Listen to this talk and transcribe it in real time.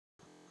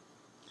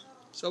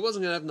So I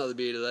wasn't going to have another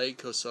beer today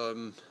because I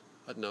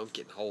don't know, I'm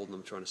getting old and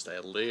I'm trying to stay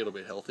a little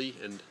bit healthy.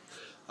 And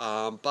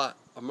but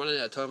I'm running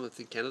out of time. I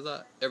think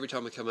Canada. Every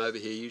time I come over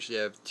here, usually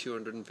I have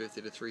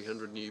 250 to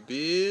 300 new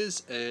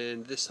beers,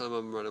 and this time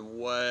I'm running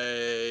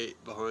way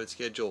behind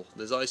schedule.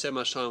 There's only so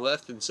much time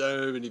left and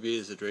so many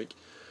beers to drink.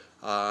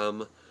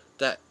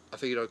 That I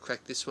figured I'd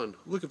crack this one.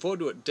 Looking forward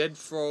to it. Dead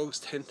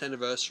Frog's 10th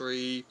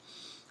anniversary.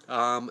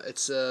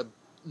 It's a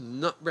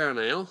nut brown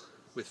ale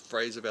with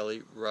Fraser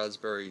Valley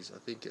raspberries. I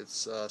think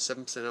it's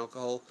 7%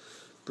 alcohol,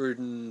 brewed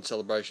in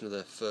celebration of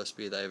the first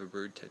beer they ever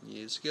brewed 10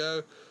 years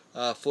ago.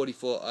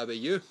 44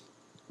 IBU.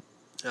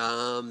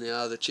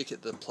 Now the chick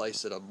at the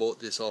place that I bought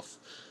this off,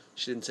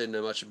 she didn't seem to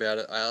know much about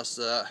it. I asked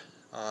her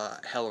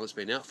how long it's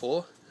been out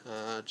for,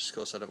 just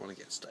because I don't want to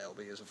get stale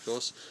beers, of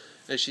course.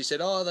 And she said,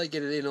 oh, they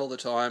get it in all the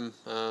time.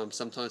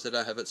 Sometimes they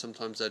don't have it,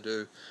 sometimes they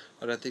do.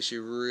 I don't think she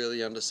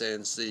really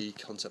understands the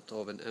concept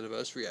of an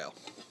anniversary ale.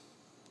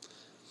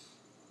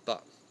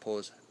 But,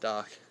 pause,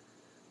 dark,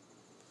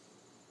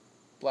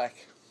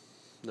 black,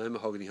 no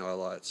mahogany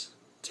highlights,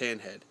 tan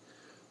head.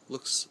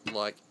 Looks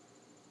like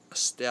a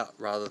stout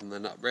rather than the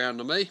nut brown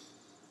to me,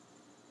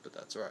 but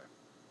that's alright.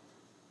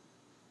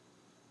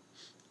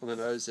 On the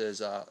nose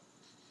there's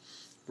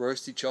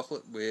roasty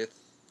chocolate with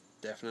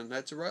definite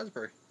notes of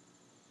raspberry.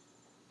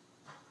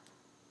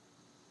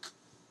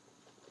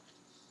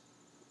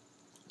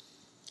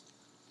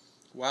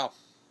 Wow,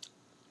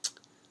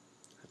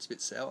 that's a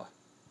bit sour.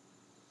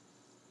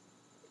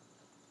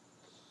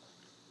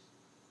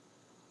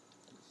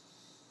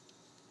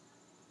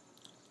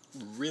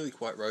 Really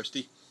quite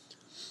roasty,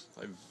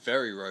 like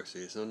very roasty.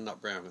 It's not a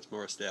nut brown, it's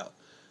more a stout.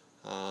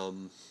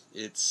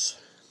 It's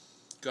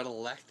got a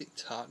lactic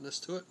tartness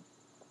to it.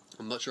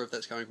 I'm not sure if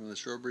that's coming from the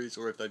strawberries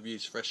or if they've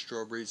used fresh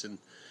strawberries and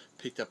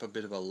picked up a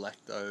bit of a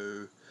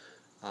lacto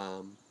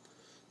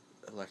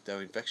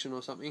infection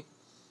or something.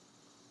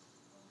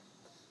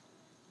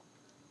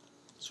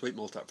 Sweet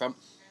malt up front,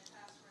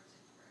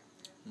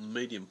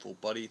 medium full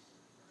body,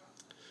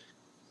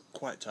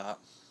 quite tart,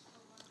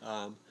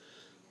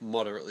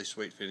 moderately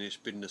sweet finish,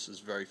 bitterness is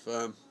very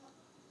firm.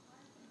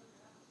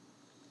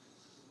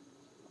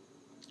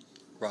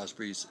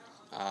 Raspberries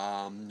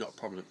not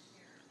prominent.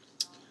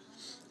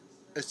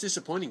 It's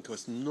disappointing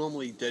because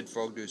normally Dead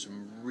Frog do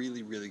some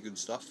really good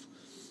stuff.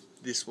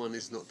 This one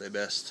is not their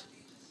best.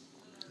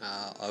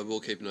 I will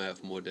keep an eye out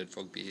for more Dead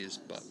Frog beers,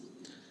 but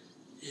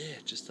yeah,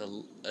 just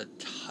a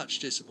touch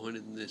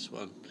disappointed in this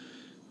one.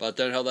 But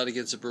don't hold that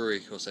against the brewery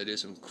because they do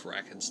some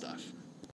cracking stuff.